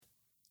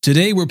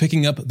Today we're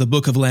picking up the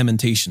book of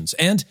Lamentations,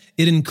 and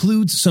it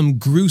includes some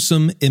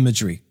gruesome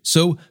imagery,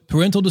 so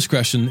parental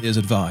discretion is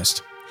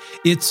advised.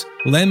 It's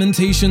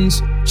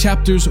Lamentations,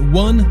 chapters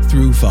 1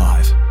 through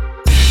 5.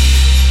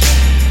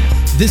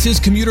 This is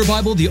Commuter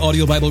Bible, the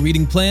audio Bible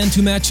reading plan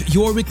to match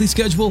your weekly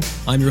schedule.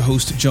 I'm your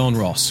host, John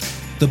Ross.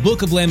 The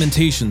book of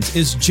Lamentations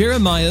is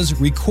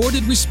Jeremiah's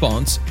recorded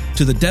response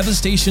to the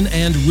devastation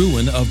and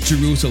ruin of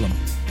Jerusalem.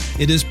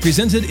 It is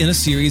presented in a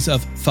series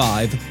of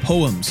 5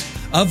 poems,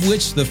 of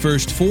which the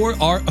first 4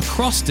 are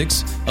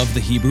acrostics of the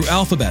Hebrew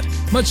alphabet,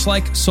 much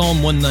like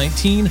Psalm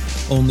 119,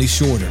 only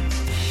shorter.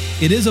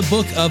 It is a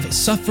book of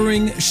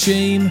suffering,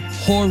 shame,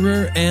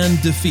 horror,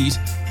 and defeat,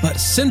 but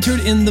centered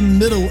in the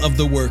middle of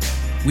the work,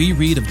 we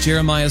read of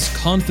Jeremiah's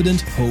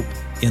confident hope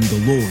in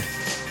the Lord.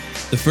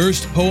 The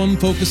first poem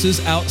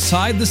focuses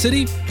outside the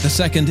city, the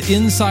second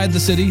inside the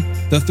city,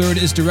 the third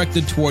is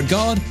directed toward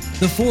God,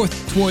 the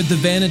fourth toward the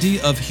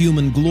vanity of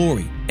human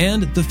glory,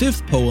 and the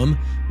fifth poem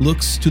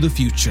looks to the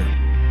future.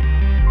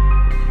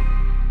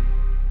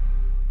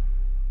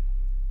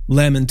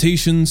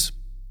 Lamentations,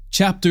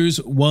 chapters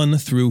 1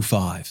 through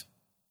 5.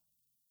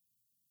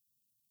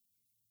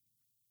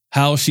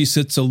 How she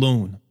sits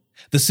alone,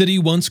 the city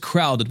once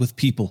crowded with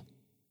people.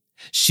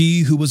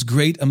 She who was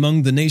great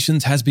among the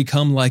nations has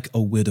become like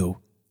a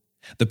widow.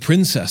 The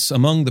princess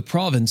among the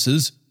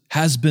provinces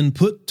has been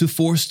put to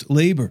forced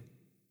labor.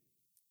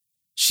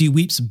 She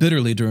weeps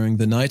bitterly during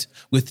the night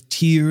with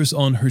tears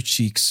on her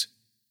cheeks.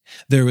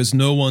 There is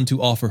no one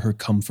to offer her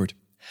comfort,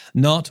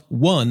 not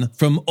one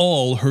from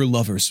all her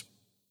lovers.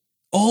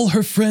 All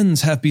her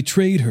friends have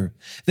betrayed her.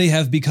 They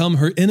have become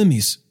her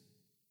enemies.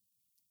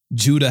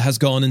 Judah has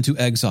gone into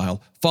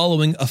exile,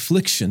 following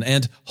affliction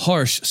and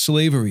harsh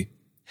slavery.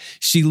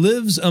 She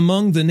lives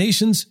among the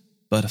nations,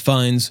 but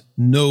finds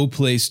no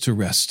place to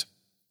rest.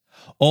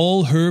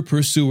 All her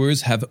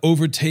pursuers have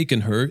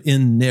overtaken her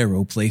in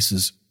narrow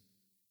places.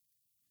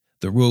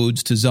 The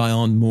roads to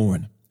Zion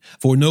mourn,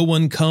 for no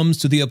one comes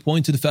to the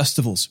appointed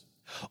festivals.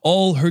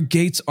 All her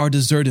gates are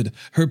deserted,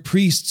 her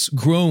priests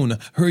groan,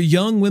 her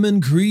young women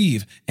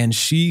grieve, and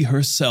she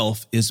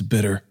herself is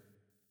bitter.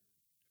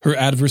 Her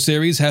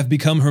adversaries have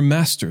become her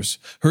masters,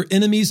 her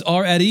enemies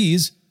are at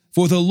ease,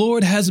 for the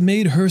Lord has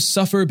made her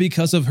suffer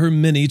because of her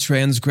many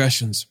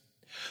transgressions.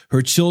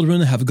 Her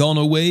children have gone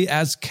away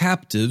as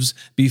captives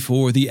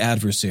before the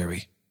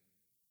adversary.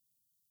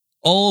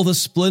 All the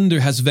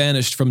splendor has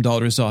vanished from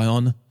daughter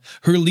Zion.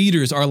 Her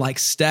leaders are like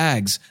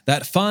stags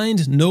that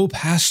find no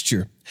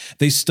pasture.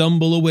 They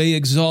stumble away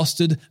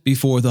exhausted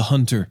before the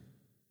hunter.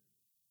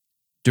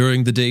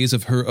 During the days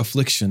of her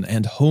affliction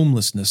and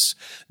homelessness,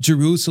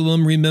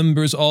 Jerusalem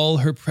remembers all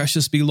her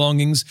precious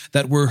belongings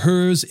that were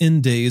hers in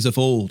days of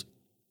old.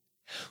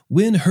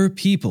 When her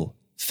people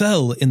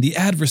fell in the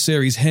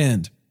adversary's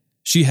hand,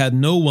 she had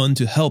no one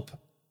to help.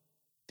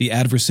 The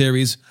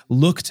adversaries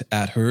looked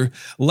at her,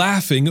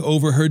 laughing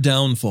over her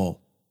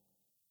downfall.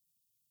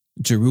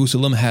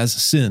 Jerusalem has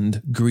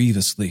sinned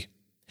grievously.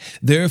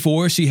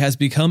 Therefore she has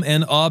become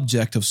an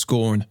object of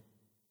scorn.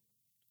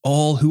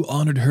 All who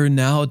honored her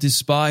now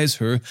despise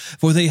her,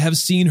 for they have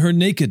seen her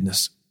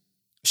nakedness.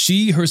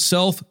 She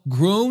herself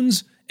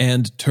groans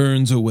and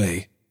turns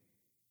away.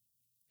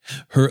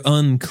 Her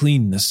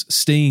uncleanness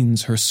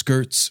stains her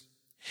skirts.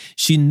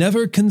 She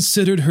never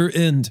considered her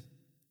end.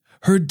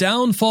 Her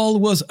downfall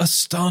was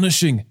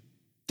astonishing.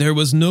 There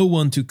was no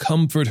one to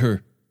comfort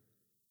her.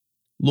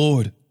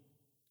 Lord,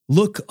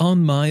 look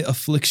on my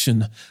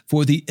affliction,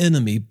 for the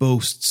enemy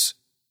boasts.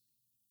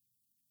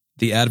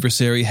 The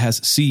adversary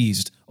has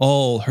seized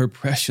all her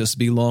precious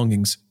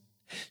belongings.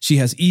 She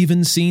has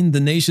even seen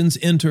the nations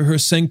enter her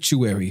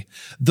sanctuary,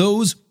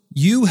 those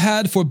you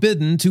had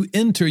forbidden to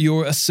enter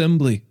your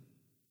assembly.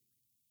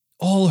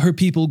 All her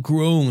people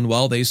groan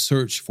while they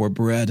search for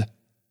bread.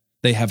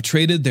 They have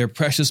traded their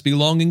precious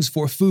belongings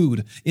for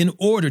food in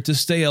order to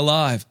stay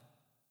alive.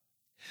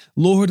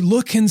 Lord,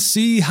 look and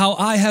see how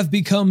I have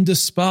become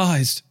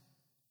despised.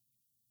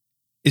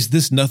 Is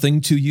this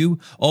nothing to you,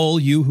 all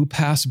you who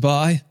pass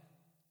by?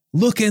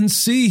 Look and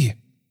see.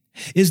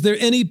 Is there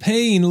any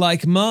pain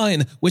like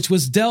mine, which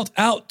was dealt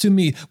out to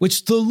me,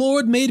 which the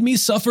Lord made me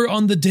suffer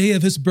on the day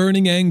of his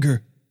burning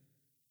anger?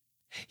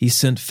 He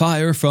sent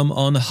fire from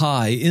on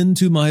high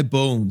into my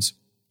bones.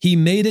 He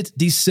made it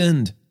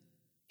descend.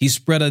 He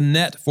spread a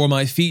net for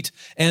my feet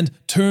and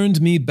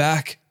turned me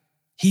back.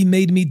 He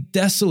made me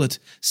desolate,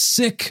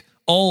 sick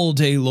all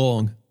day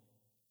long.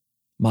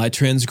 My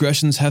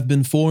transgressions have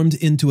been formed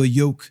into a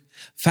yoke,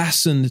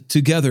 fastened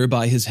together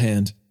by his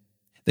hand.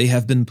 They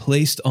have been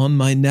placed on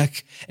my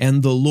neck,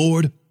 and the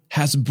Lord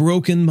has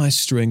broken my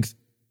strength.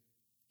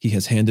 He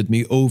has handed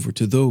me over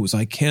to those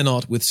I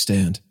cannot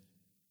withstand.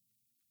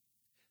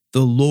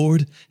 The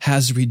Lord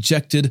has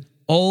rejected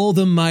all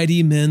the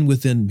mighty men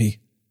within me.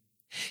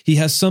 He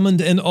has summoned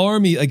an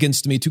army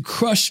against me to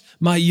crush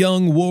my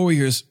young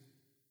warriors.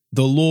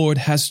 The Lord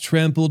has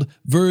trampled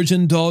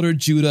virgin daughter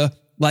Judah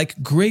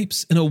like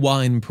grapes in a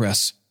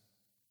winepress.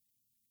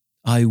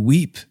 I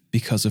weep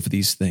because of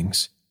these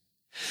things.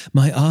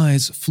 My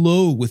eyes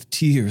flow with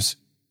tears.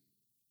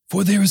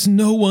 For there is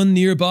no one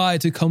nearby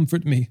to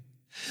comfort me,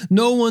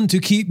 no one to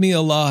keep me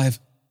alive.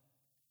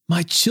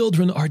 My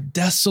children are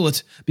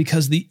desolate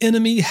because the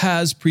enemy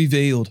has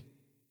prevailed.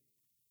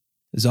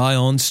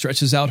 Zion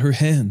stretches out her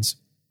hands.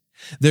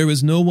 There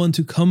is no one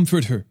to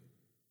comfort her.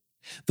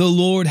 The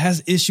Lord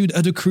has issued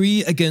a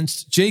decree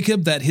against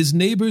Jacob that his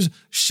neighbors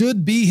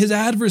should be his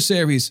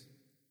adversaries.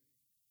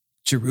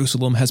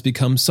 Jerusalem has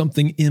become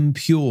something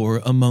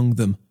impure among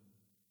them.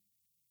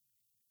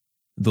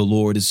 The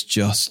Lord is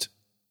just,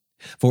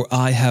 for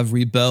I have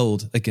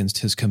rebelled against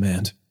his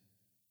command.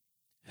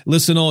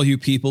 Listen, all you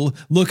people,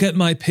 look at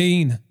my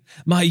pain.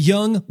 My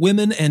young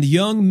women and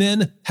young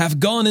men have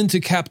gone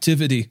into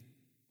captivity.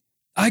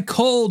 I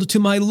called to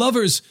my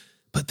lovers,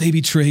 but they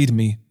betrayed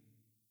me.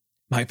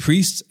 My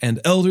priests and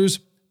elders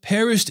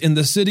perished in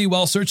the city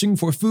while searching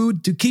for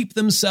food to keep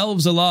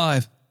themselves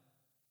alive.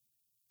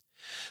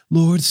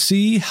 Lord,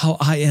 see how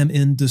I am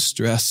in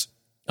distress.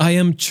 I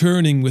am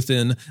churning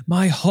within.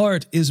 My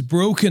heart is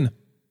broken,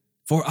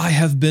 for I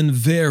have been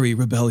very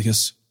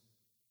rebellious.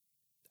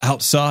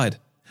 Outside,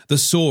 the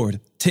sword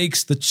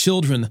takes the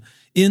children.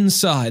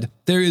 Inside,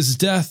 there is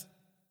death.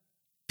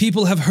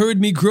 People have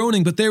heard me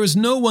groaning, but there is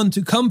no one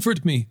to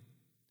comfort me.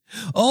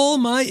 All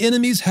my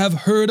enemies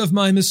have heard of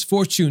my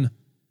misfortune.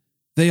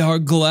 They are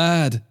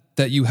glad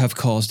that you have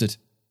caused it.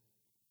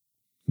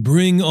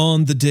 Bring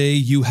on the day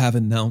you have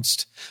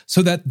announced,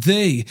 so that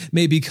they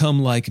may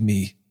become like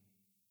me.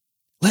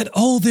 Let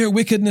all their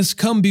wickedness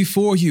come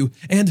before you,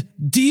 and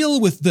deal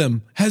with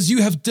them as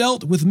you have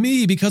dealt with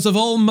me because of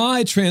all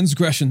my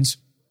transgressions.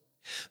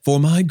 For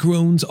my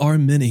groans are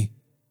many,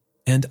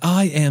 and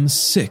I am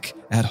sick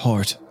at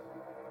heart.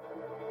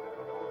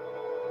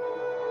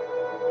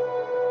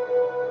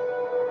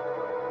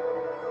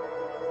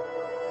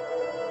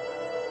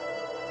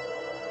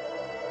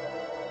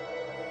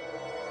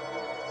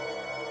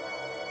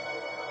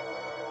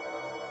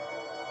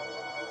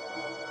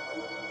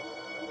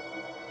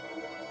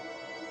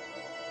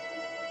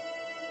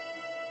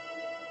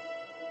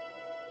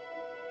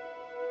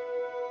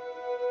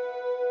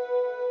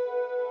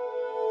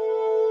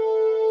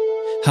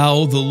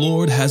 How the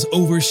Lord has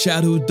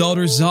overshadowed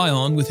daughter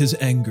Zion with his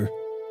anger.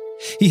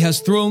 He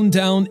has thrown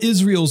down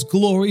Israel's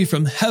glory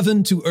from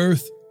heaven to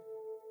earth.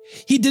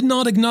 He did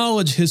not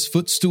acknowledge his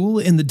footstool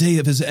in the day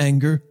of his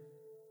anger.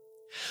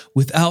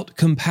 Without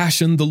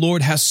compassion, the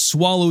Lord has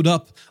swallowed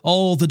up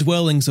all the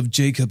dwellings of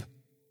Jacob.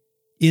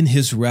 In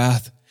his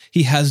wrath,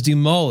 he has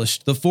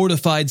demolished the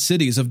fortified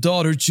cities of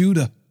daughter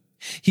Judah.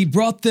 He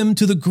brought them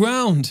to the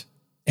ground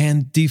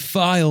and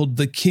defiled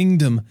the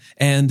kingdom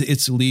and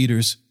its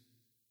leaders.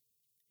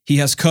 He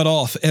has cut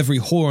off every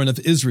horn of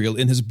Israel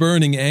in his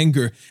burning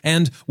anger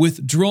and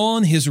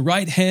withdrawn his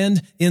right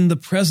hand in the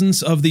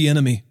presence of the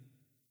enemy.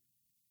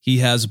 He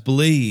has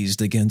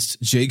blazed against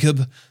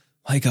Jacob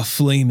like a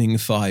flaming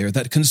fire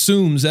that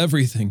consumes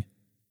everything.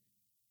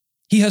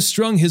 He has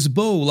strung his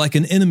bow like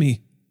an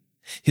enemy.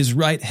 His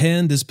right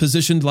hand is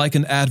positioned like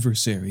an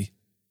adversary.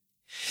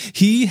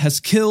 He has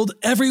killed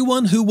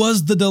everyone who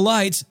was the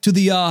delight to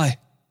the eye,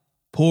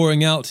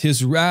 pouring out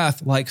his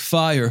wrath like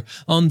fire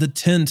on the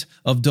tent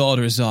of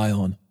daughter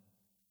Zion.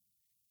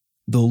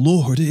 The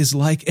Lord is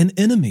like an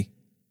enemy.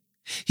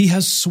 He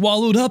has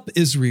swallowed up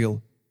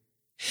Israel.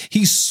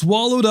 He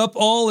swallowed up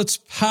all its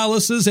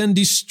palaces and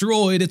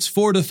destroyed its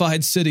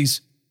fortified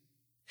cities.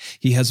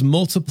 He has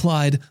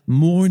multiplied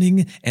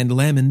mourning and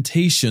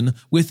lamentation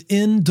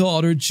within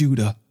daughter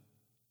Judah.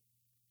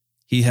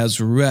 He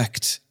has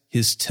wrecked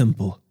his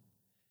temple,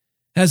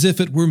 as if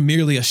it were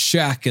merely a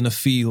shack in a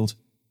field,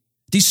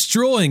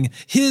 destroying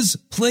his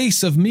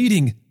place of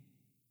meeting.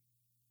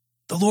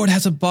 The Lord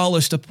has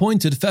abolished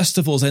appointed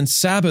festivals and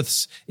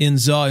Sabbaths in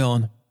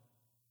Zion.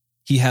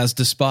 He has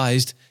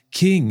despised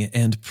king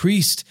and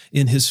priest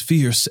in his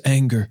fierce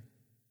anger.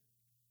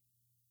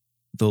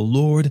 The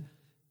Lord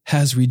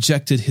has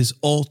rejected his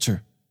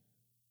altar,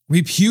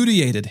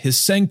 repudiated his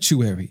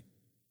sanctuary.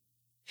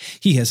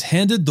 He has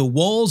handed the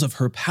walls of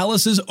her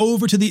palaces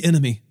over to the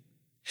enemy.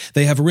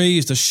 They have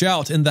raised a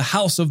shout in the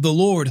house of the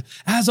Lord,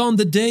 as on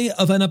the day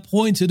of an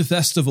appointed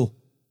festival.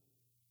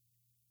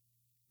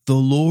 The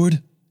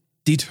Lord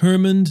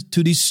determined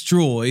to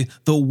destroy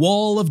the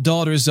wall of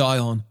daughter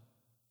Zion.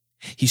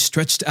 He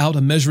stretched out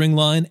a measuring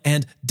line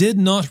and did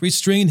not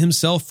restrain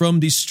himself from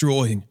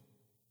destroying.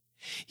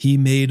 He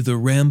made the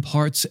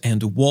ramparts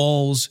and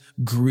walls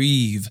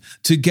grieve.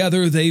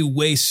 Together they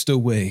waste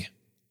away.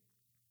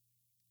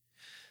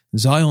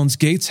 Zion's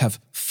gates have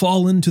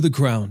fallen to the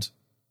ground.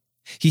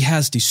 He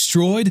has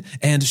destroyed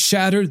and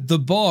shattered the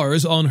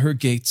bars on her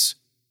gates.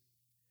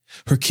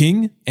 Her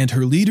king and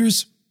her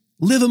leaders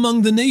live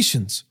among the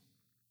nations.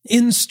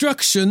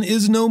 Instruction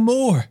is no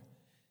more,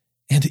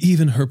 and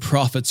even her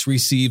prophets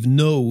receive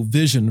no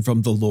vision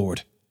from the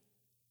Lord.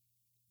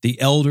 The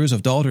elders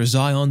of daughter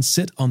Zion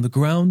sit on the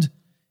ground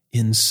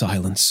in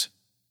silence.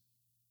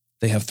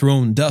 They have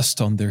thrown dust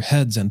on their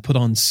heads and put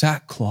on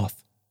sackcloth.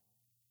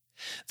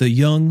 The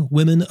young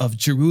women of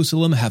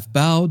Jerusalem have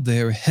bowed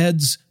their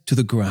heads to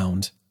the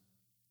ground.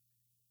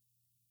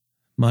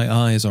 My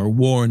eyes are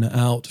worn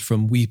out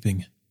from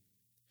weeping.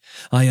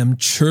 I am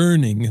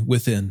churning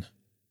within.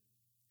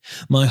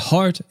 My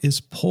heart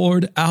is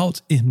poured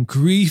out in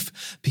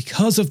grief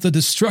because of the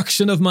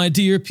destruction of my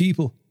dear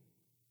people,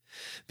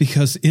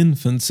 because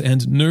infants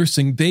and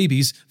nursing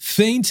babies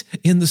faint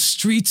in the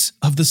streets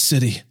of the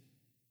city.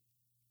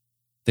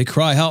 They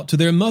cry out to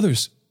their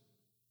mothers,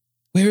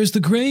 "Where is the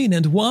grain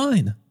and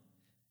wine?"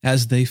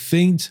 as they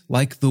faint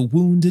like the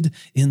wounded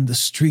in the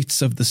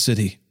streets of the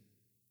city,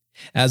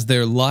 as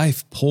their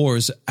life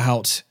pours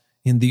out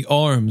in the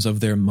arms of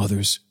their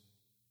mothers.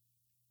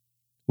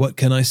 What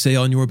can I say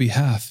on your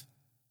behalf?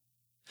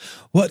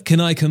 What can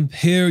I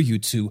compare you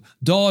to,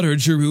 daughter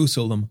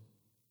Jerusalem?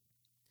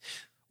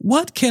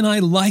 What can I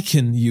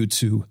liken you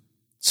to,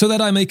 so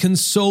that I may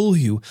console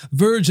you,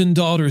 virgin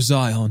daughter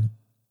Zion?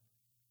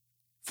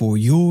 For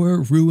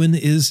your ruin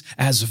is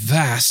as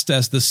vast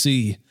as the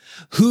sea.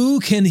 Who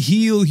can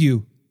heal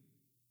you?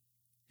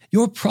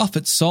 Your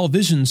prophets saw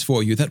visions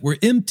for you that were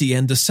empty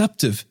and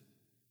deceptive.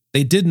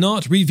 They did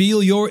not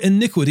reveal your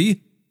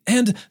iniquity,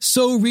 and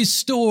so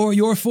restore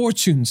your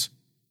fortunes.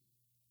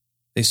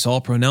 They saw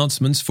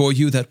pronouncements for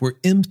you that were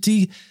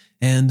empty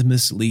and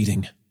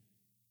misleading.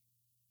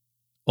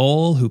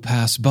 All who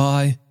pass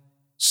by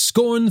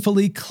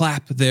scornfully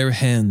clap their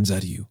hands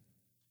at you.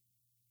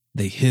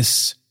 They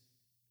hiss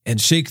and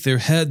shake their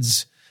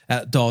heads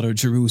at daughter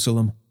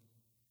Jerusalem.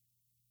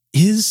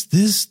 Is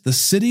this the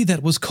city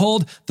that was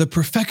called the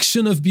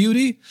perfection of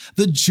beauty,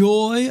 the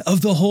joy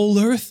of the whole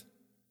earth?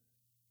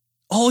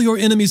 All your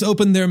enemies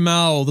open their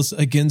mouths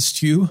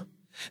against you.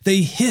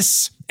 They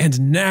hiss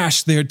and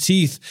gnash their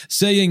teeth,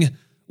 saying,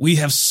 "We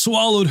have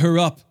swallowed her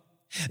up.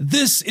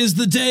 This is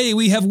the day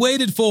we have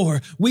waited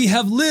for. We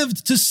have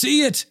lived to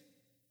see it."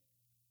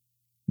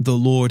 The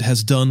Lord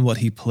has done what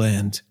he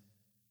planned.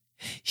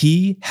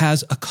 He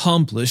has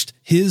accomplished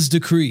his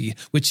decree,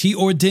 which he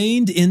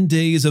ordained in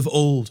days of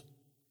old.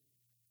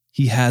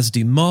 He has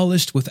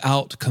demolished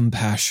without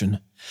compassion,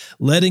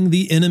 letting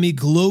the enemy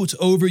gloat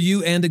over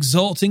you and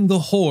exalting the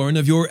horn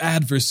of your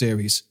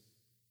adversaries.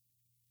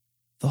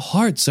 The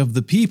hearts of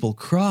the people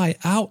cry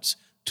out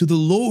to the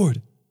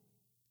Lord.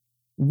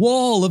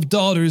 Wall of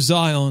daughter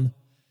Zion,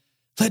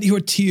 let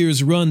your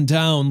tears run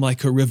down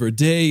like a river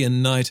day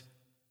and night.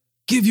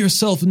 Give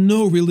yourself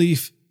no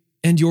relief,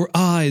 and your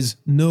eyes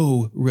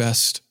no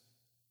rest.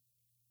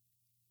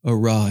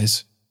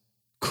 Arise,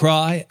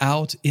 cry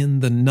out in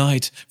the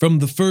night, from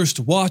the first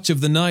watch of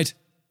the night.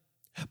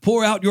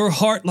 Pour out your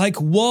heart like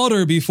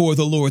water before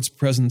the Lord's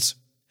presence.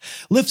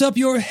 Lift up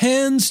your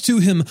hands to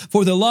him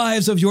for the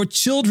lives of your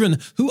children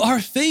who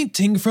are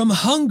fainting from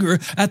hunger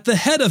at the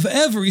head of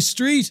every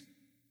street.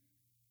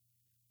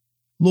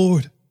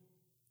 Lord,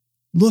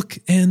 look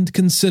and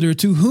consider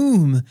to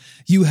whom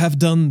you have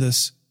done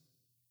this.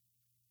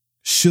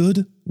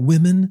 Should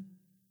women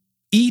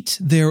eat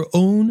their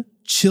own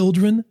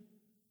children,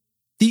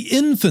 the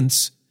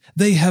infants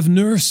they have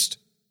nursed?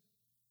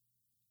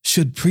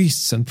 Should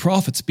priests and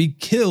prophets be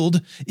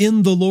killed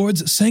in the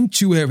Lord's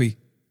sanctuary?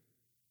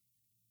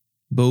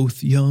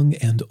 Both young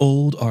and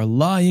old are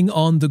lying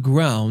on the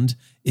ground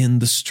in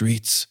the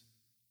streets.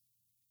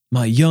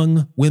 My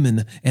young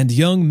women and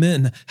young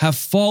men have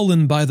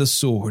fallen by the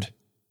sword.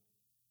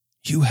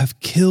 You have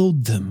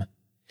killed them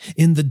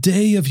in the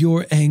day of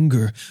your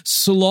anger,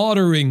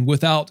 slaughtering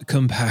without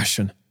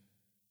compassion.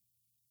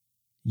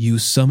 You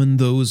summon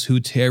those who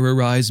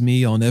terrorize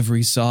me on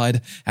every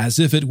side, as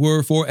if it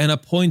were for an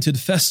appointed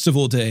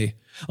festival day.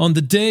 On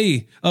the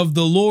day of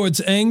the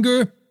Lord's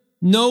anger,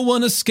 no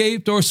one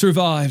escaped or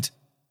survived.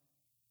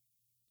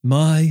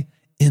 My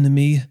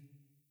enemy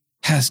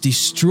has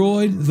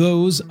destroyed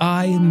those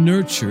I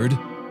nurtured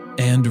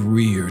and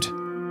reared.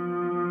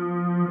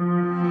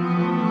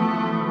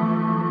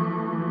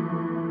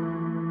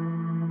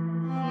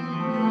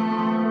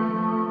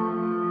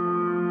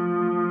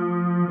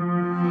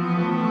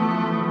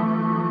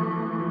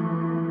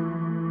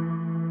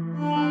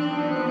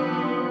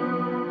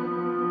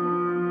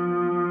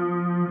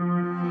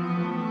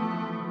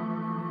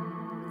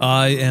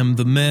 I am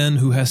the man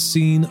who has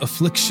seen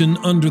affliction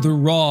under the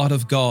rod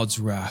of God's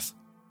wrath.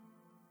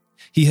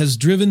 He has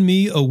driven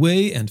me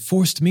away and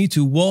forced me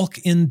to walk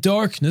in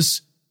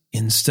darkness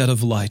instead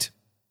of light.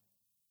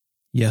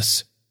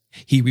 Yes,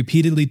 he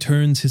repeatedly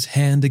turns his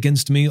hand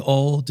against me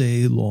all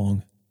day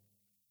long.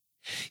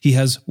 He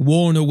has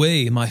worn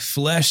away my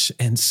flesh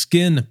and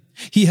skin.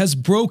 He has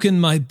broken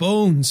my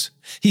bones.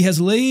 He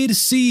has laid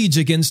siege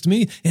against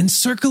me,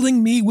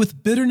 encircling me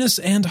with bitterness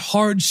and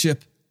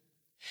hardship.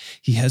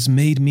 He has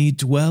made me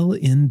dwell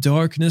in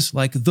darkness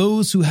like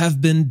those who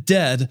have been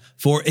dead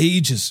for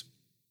ages.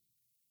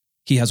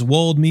 He has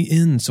walled me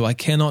in so I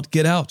cannot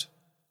get out.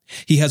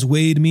 He has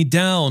weighed me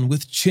down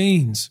with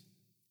chains.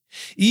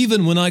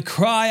 Even when I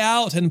cry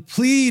out and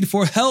plead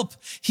for help,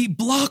 he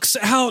blocks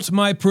out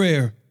my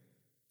prayer.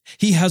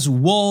 He has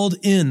walled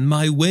in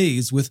my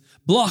ways with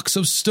blocks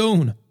of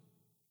stone.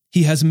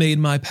 He has made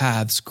my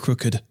paths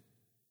crooked.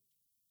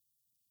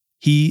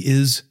 He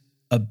is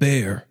a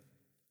bear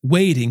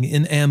waiting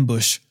in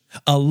ambush,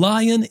 a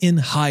lion in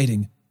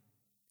hiding.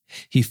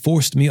 He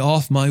forced me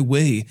off my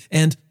way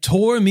and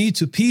tore me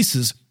to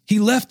pieces. He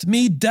left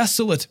me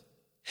desolate.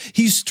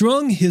 He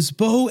strung his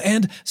bow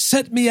and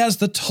set me as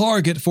the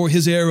target for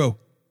his arrow.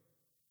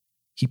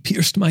 He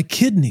pierced my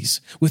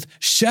kidneys with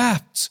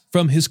shafts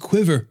from his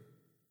quiver.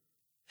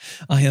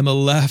 I am a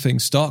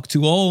laughingstock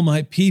to all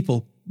my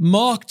people,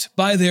 mocked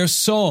by their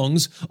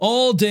songs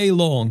all day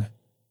long.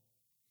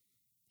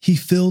 He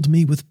filled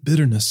me with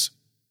bitterness,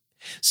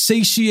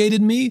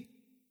 satiated me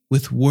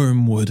with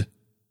wormwood.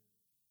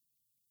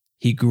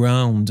 He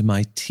ground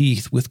my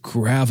teeth with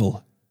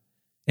gravel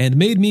and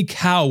made me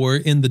cower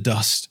in the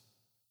dust.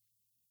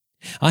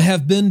 I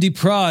have been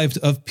deprived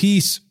of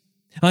peace.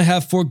 I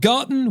have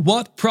forgotten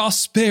what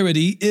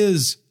prosperity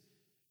is.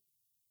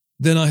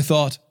 Then I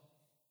thought,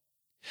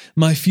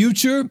 my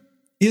future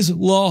is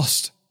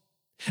lost,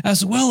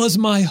 as well as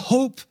my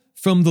hope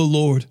from the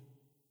Lord.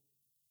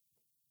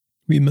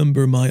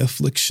 Remember my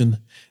affliction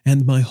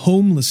and my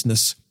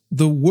homelessness,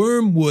 the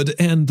wormwood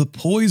and the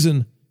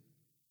poison.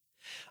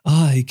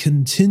 I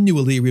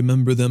continually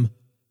remember them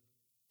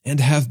and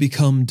have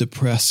become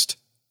depressed.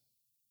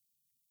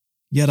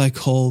 Yet I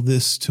call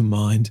this to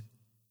mind,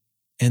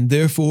 and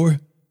therefore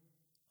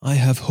I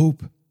have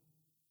hope.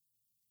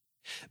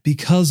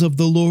 Because of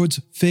the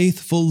Lord's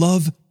faithful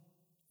love,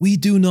 we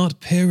do not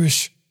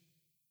perish,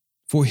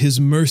 for his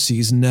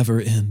mercies never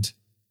end.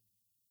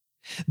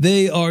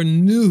 They are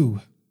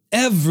new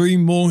every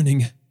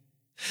morning.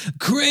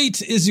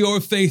 Great is your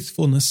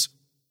faithfulness.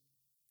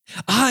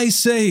 I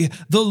say,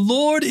 the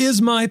Lord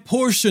is my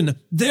portion,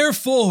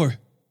 therefore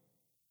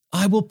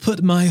I will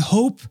put my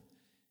hope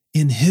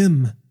in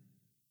him.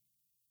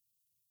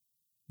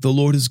 The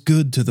Lord is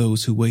good to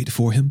those who wait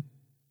for him,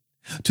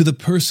 to the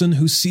person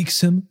who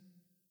seeks him.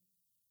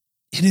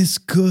 It is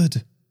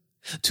good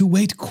to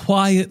wait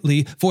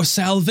quietly for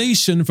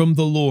salvation from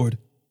the Lord.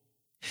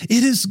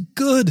 It is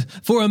good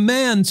for a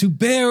man to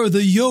bear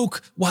the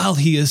yoke while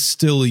he is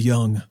still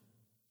young.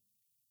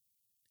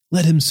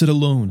 Let him sit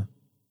alone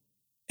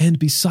and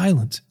be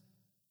silent,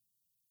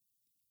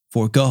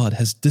 for God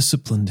has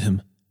disciplined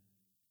him.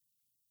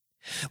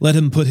 Let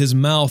him put his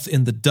mouth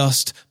in the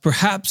dust.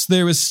 Perhaps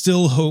there is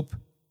still hope.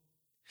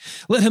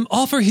 Let him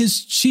offer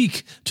his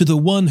cheek to the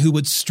one who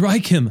would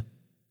strike him.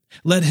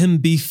 Let him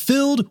be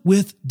filled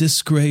with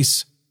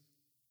disgrace.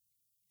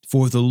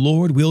 For the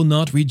Lord will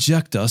not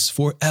reject us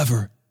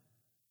forever.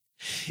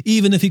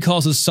 Even if he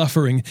causes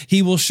suffering,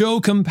 he will show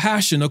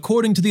compassion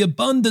according to the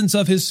abundance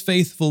of his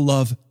faithful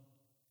love.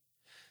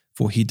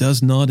 For he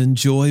does not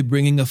enjoy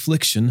bringing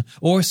affliction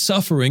or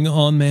suffering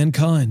on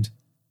mankind.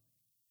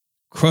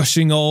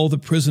 Crushing all the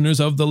prisoners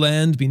of the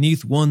land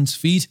beneath one's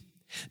feet,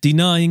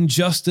 denying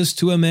justice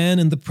to a man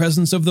in the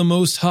presence of the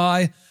Most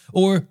High,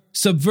 or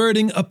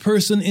subverting a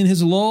person in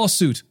his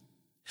lawsuit.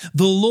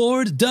 The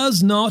Lord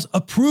does not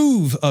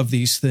approve of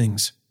these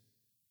things.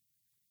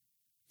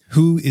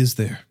 Who is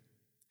there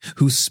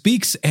who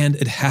speaks and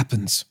it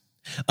happens,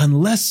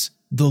 unless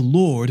the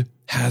Lord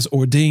has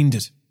ordained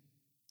it?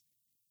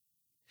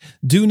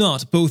 Do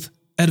not both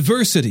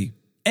adversity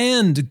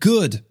and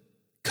good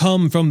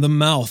come from the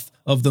mouth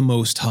of the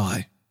Most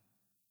High?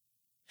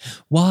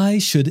 Why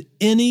should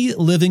any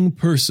living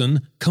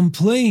person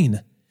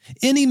complain,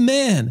 any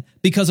man,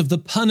 because of the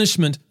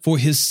punishment for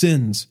his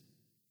sins?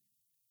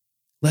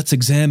 Let's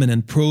examine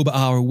and probe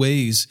our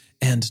ways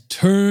and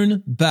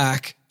turn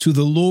back to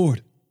the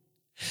Lord.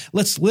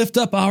 Let's lift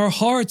up our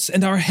hearts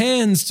and our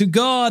hands to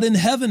God in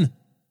heaven.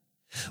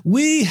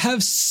 We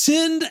have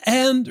sinned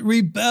and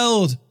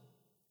rebelled.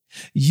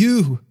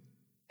 You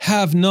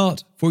have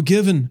not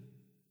forgiven.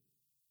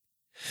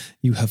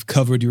 You have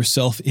covered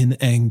yourself in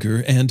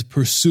anger and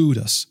pursued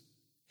us.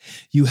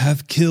 You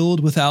have killed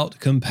without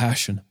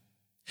compassion.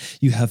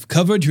 You have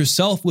covered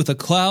yourself with a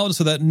cloud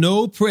so that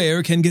no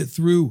prayer can get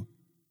through.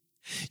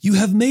 You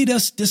have made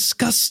us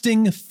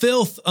disgusting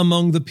filth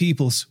among the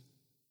peoples.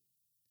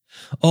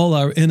 All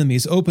our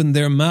enemies opened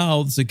their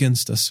mouths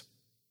against us.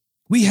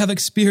 We have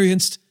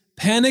experienced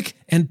panic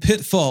and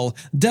pitfall,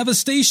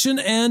 devastation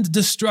and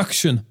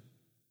destruction.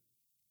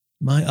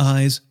 My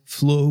eyes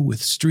flow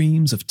with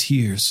streams of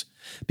tears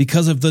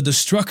because of the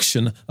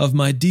destruction of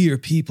my dear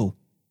people.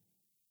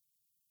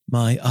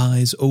 My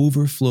eyes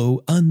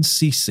overflow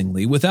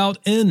unceasingly without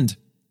end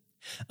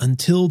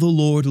until the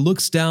Lord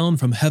looks down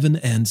from heaven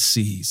and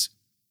sees.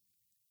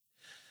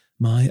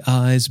 My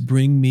eyes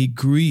bring me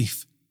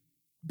grief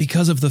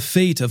because of the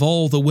fate of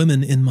all the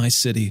women in my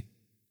city.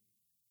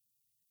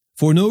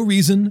 For no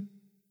reason,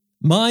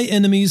 my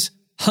enemies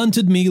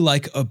hunted me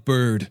like a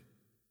bird.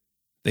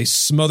 They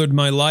smothered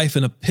my life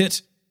in a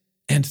pit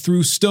and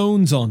threw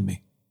stones on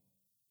me.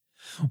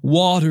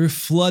 Water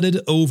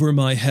flooded over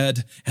my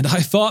head, and I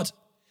thought,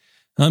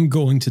 I'm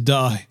going to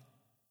die.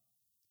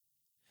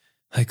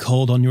 I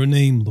called on your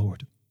name,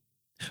 Lord.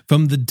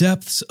 From the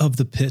depths of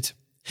the pit,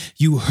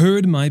 you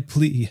heard my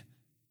plea.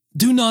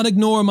 Do not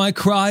ignore my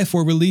cry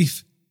for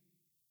relief.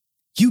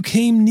 You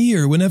came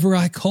near whenever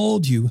I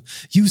called you.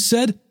 You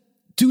said,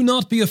 do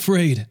not be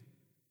afraid.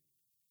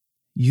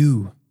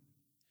 You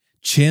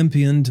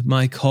championed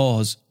my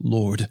cause,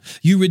 Lord.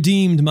 You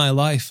redeemed my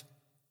life.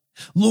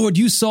 Lord,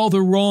 you saw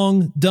the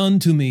wrong done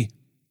to me.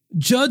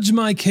 Judge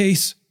my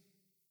case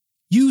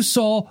You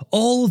saw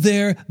all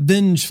their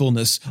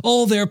vengefulness,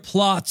 all their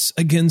plots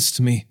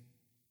against me.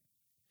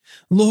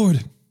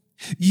 Lord,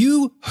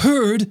 you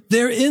heard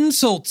their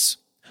insults,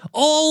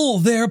 all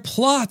their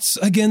plots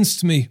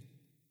against me.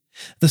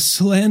 The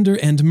slander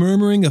and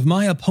murmuring of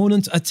my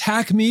opponents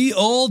attack me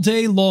all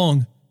day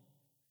long.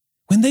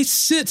 When they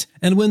sit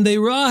and when they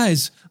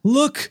rise,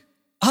 look,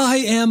 I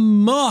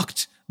am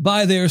mocked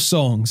by their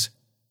songs.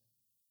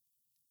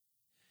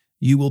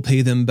 You will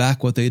pay them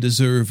back what they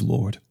deserve,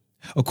 Lord,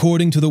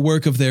 according to the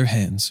work of their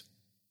hands.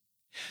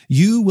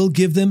 You will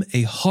give them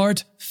a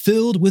heart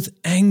filled with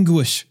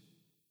anguish.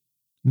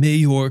 May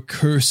your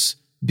curse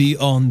be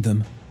on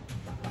them.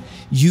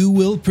 You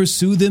will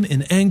pursue them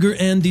in anger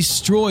and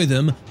destroy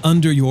them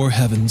under your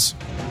heavens.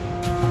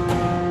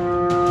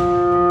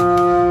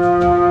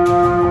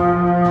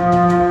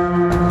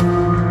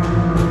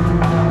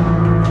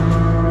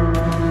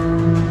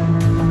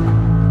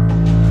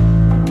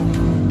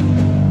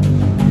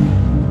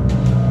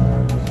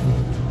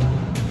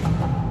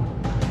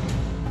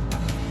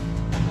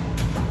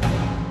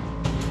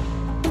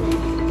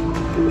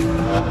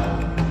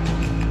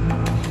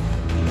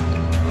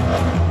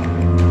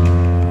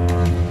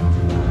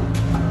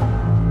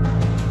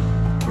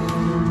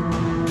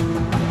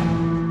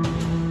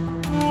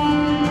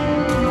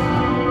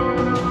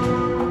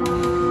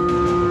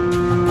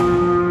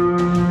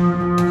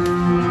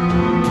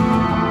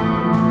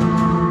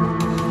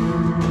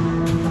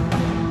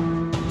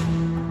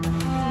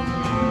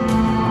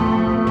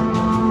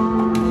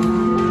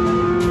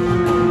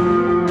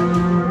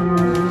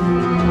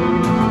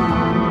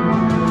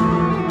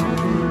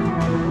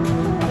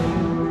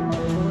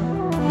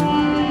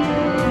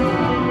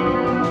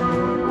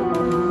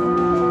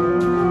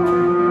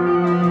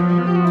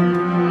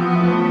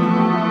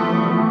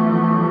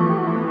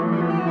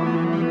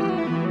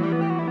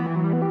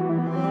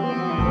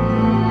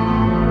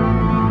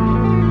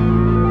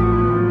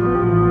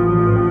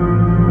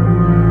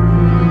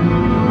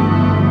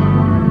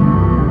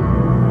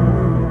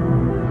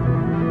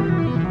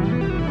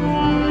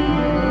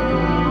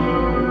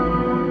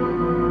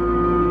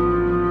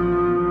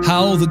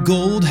 How the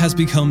gold has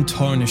become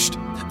tarnished,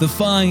 the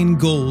fine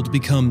gold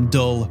become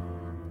dull.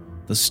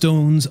 The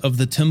stones of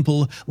the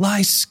temple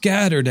lie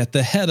scattered at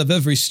the head of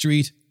every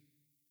street.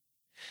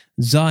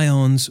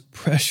 Zion's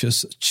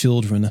precious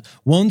children,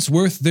 once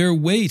worth their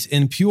weight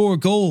in pure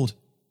gold,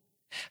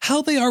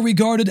 how they are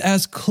regarded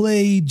as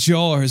clay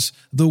jars,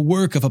 the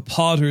work of a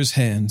potter's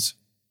hands.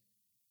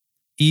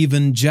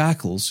 Even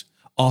jackals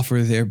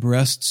offer their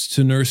breasts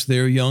to nurse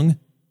their young.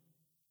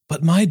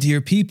 But my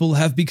dear people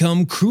have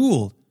become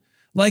cruel,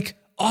 like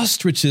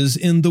ostriches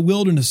in the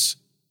wilderness.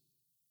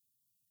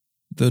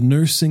 The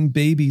nursing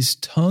baby's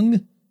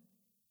tongue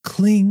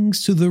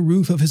clings to the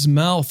roof of his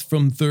mouth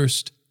from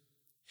thirst.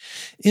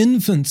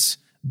 Infants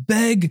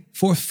beg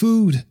for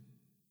food,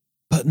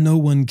 but no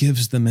one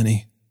gives them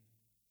any.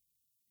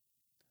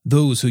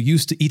 Those who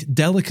used to eat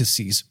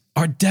delicacies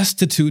are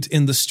destitute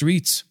in the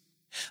streets.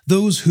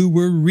 Those who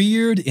were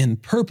reared in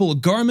purple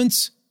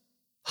garments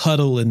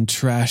huddle in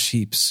trash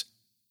heaps.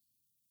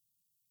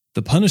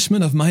 The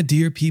punishment of my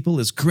dear people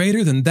is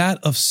greater than that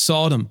of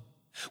Sodom,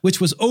 which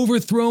was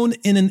overthrown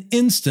in an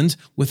instant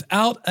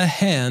without a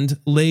hand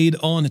laid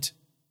on it.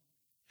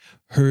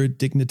 Her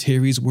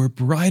dignitaries were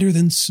brighter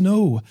than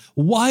snow,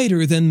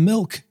 whiter than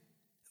milk.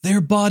 Their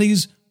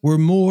bodies were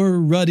more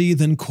ruddy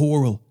than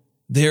coral,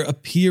 their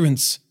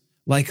appearance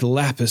like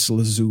lapis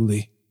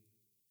lazuli.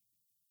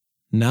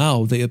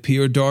 Now they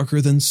appear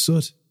darker than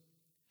soot.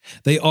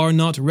 They are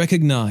not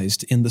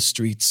recognized in the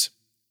streets.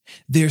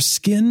 Their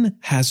skin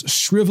has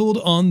shriveled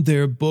on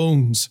their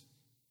bones.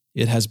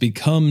 It has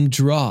become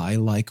dry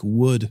like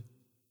wood.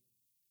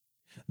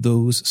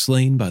 Those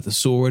slain by the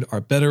sword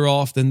are better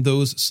off than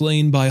those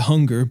slain by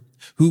hunger,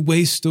 who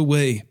waste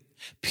away,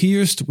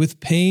 pierced with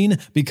pain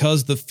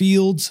because the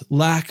fields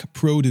lack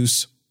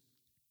produce.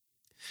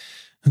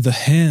 The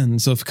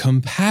hands of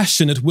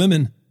compassionate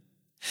women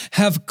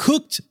have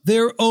cooked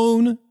their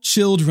own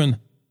children.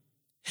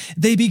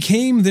 They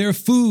became their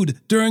food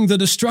during the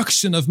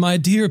destruction of my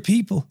dear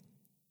people.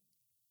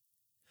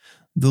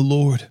 The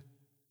Lord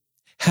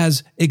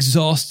has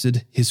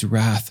exhausted his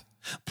wrath,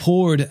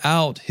 poured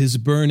out his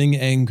burning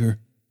anger.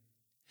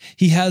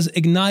 He has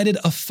ignited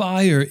a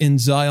fire in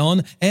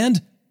Zion,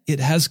 and it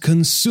has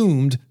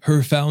consumed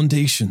her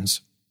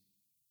foundations.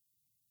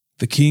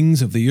 The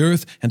kings of the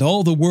earth and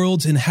all the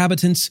world's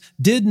inhabitants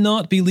did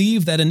not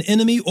believe that an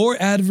enemy or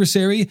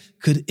adversary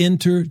could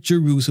enter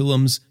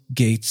Jerusalem's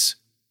gates.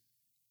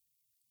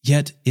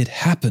 Yet it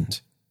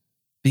happened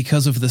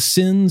because of the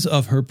sins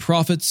of her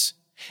prophets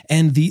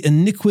and the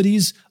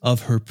iniquities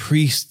of her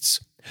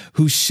priests,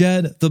 who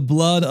shed the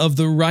blood of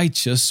the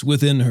righteous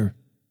within her.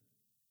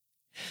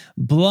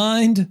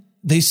 Blind,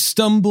 they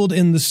stumbled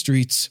in the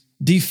streets,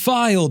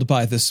 defiled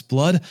by this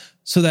blood,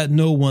 so that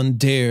no one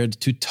dared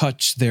to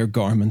touch their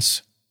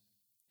garments.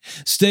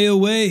 "Stay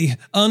away,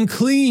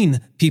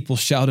 unclean," people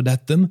shouted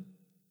at them.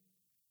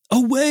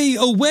 "Away,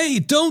 away,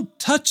 don't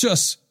touch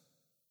us."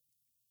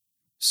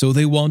 So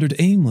they wandered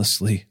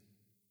aimlessly.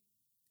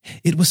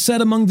 It was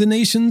said among the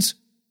nations,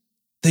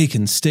 they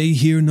can stay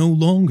here no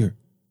longer.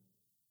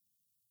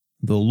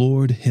 The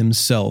Lord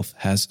himself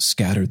has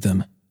scattered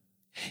them.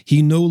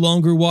 He no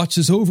longer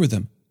watches over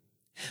them.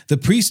 The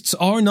priests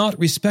are not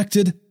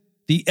respected.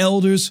 The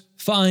elders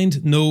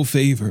find no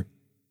favor.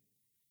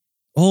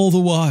 All the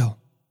while,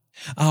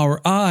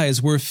 our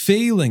eyes were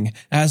failing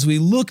as we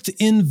looked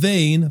in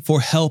vain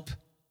for help.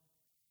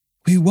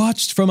 We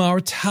watched from our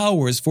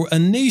towers for a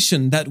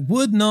nation that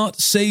would not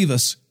save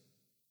us.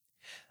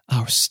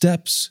 Our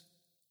steps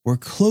were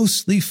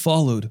closely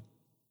followed,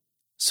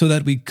 so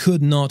that we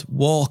could not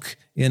walk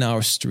in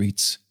our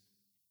streets.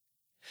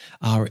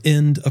 Our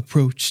end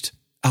approached.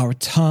 Our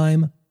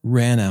time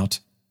ran out.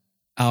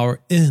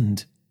 Our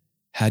end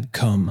had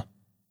come.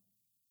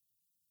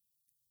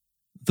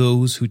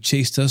 Those who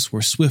chased us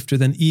were swifter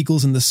than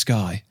eagles in the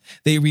sky.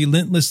 They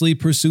relentlessly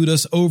pursued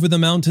us over the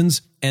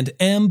mountains and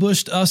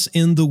ambushed us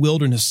in the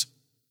wilderness.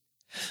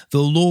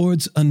 The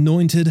Lord's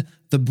anointed,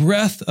 the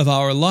breath of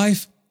our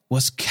life,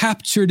 was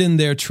captured in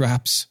their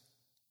traps.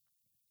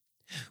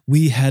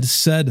 We had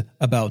said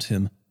about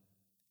him,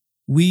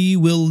 we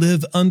will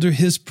live under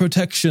his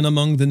protection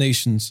among the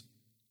nations.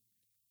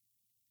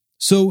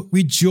 So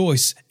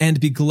rejoice and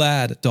be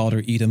glad,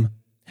 daughter Edom,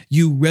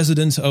 you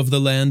residents of the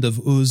land of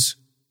Uz.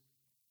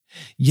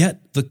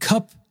 Yet the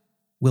cup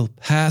will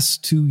pass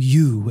to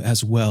you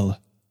as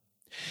well.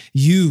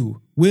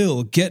 You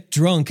will get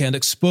drunk and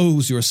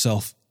expose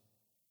yourself.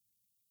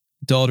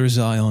 Daughter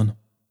Zion,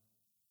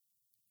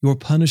 your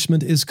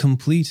punishment is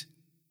complete.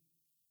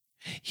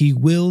 He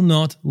will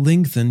not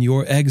lengthen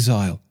your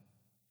exile,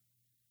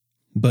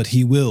 but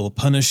he will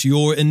punish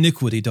your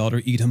iniquity,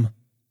 daughter Edom,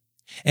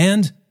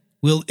 and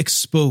will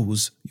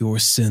expose your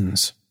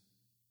sins.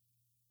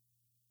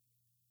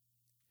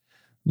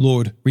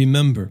 Lord,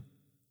 remember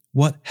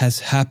what has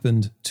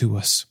happened to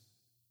us.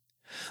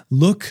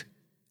 Look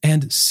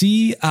and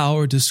see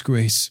our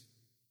disgrace.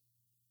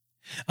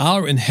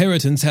 Our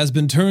inheritance has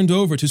been turned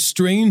over to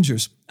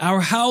strangers,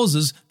 our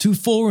houses to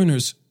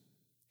foreigners.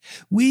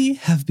 We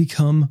have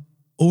become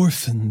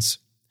orphans,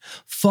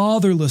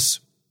 fatherless.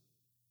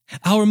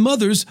 Our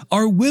mothers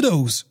are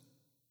widows.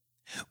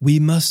 We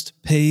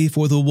must pay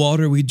for the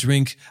water we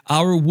drink.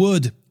 Our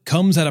wood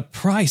comes at a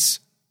price.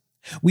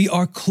 We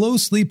are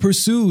closely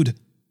pursued.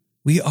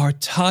 We are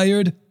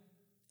tired,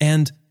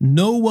 and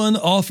no one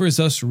offers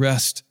us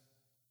rest.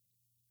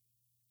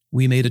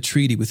 We made a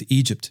treaty with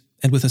Egypt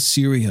and with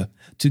Assyria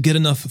to get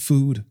enough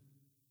food.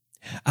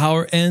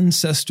 Our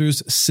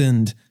ancestors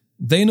sinned.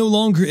 They no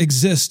longer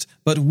exist,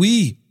 but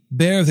we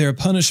bear their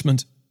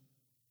punishment.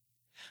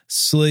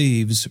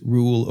 Slaves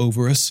rule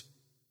over us.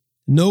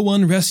 No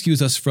one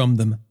rescues us from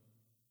them.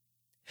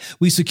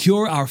 We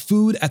secure our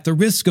food at the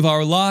risk of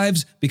our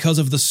lives because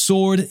of the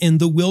sword in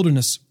the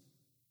wilderness.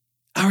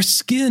 Our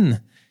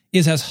skin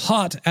is as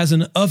hot as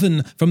an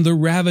oven from the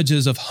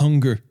ravages of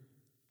hunger.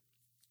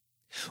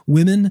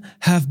 Women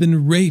have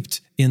been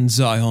raped in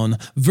Zion,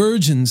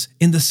 virgins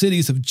in the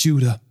cities of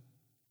Judah.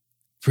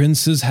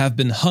 Princes have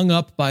been hung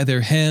up by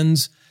their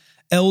hands.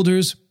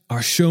 Elders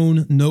are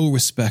shown no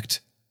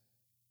respect.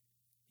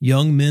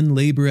 Young men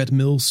labor at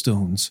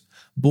millstones.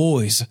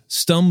 Boys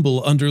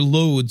stumble under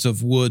loads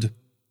of wood.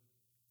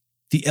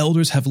 The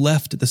elders have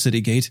left the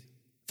city gate,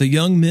 the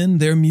young men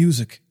their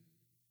music.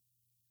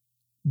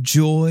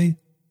 Joy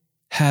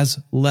has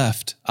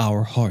left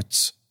our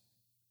hearts.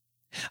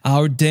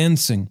 Our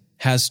dancing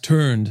has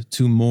turned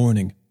to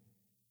mourning.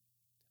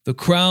 The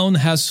crown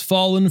has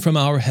fallen from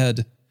our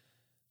head.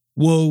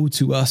 Woe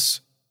to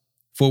us,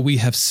 for we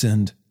have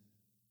sinned.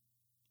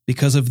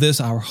 Because of this,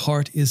 our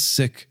heart is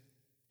sick.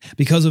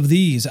 Because of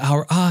these,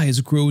 our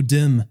eyes grow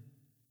dim.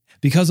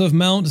 Because of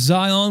Mount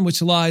Zion,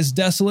 which lies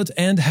desolate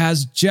and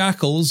has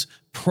jackals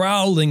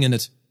prowling in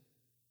it.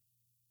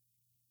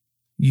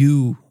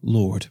 You,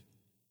 Lord,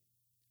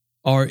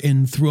 are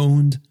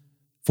enthroned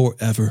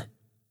forever.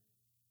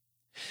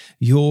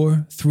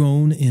 Your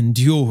throne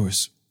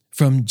endures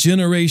from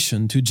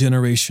generation to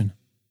generation.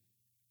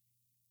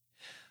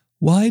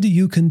 Why do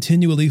you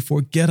continually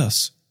forget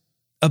us,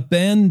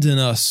 abandon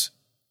us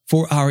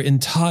for our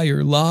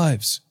entire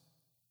lives?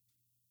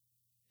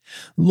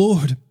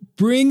 Lord,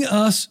 bring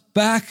us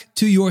back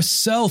to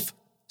yourself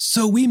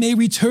so we may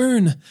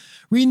return.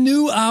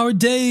 Renew our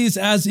days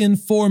as in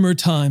former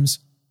times.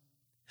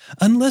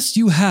 Unless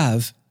you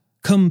have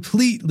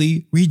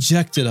completely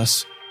rejected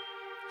us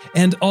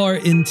and are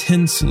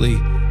intensely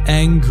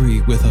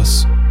angry with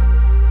us.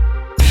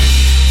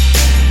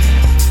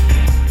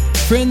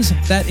 Friends,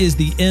 that is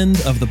the end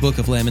of the book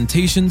of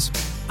Lamentations.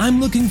 I'm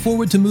looking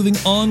forward to moving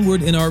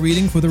onward in our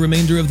reading for the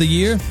remainder of the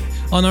year.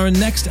 On our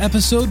next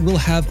episode, we'll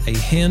have a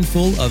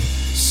handful of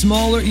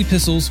smaller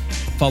epistles,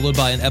 followed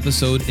by an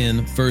episode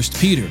in 1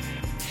 Peter.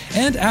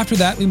 And after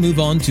that, we move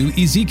on to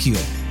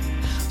Ezekiel.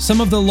 Some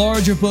of the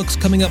larger books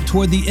coming up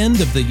toward the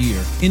end of the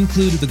year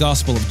include the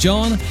Gospel of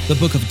John, the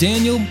book of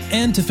Daniel,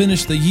 and to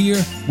finish the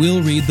year,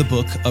 we'll read the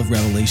book of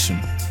Revelation.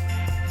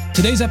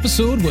 Today's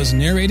episode was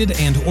narrated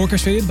and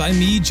orchestrated by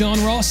me,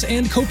 John Ross,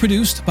 and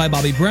co-produced by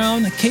Bobby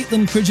Brown,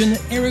 Caitlin Pridgeon,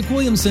 Eric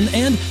Williamson,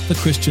 and the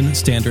Christian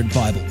Standard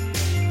Bible.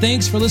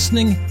 Thanks for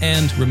listening,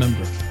 and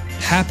remember,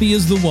 happy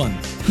is the one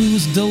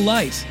whose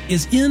delight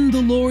is in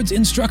the Lord's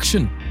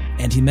instruction,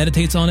 and he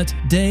meditates on it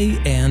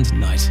day and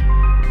night.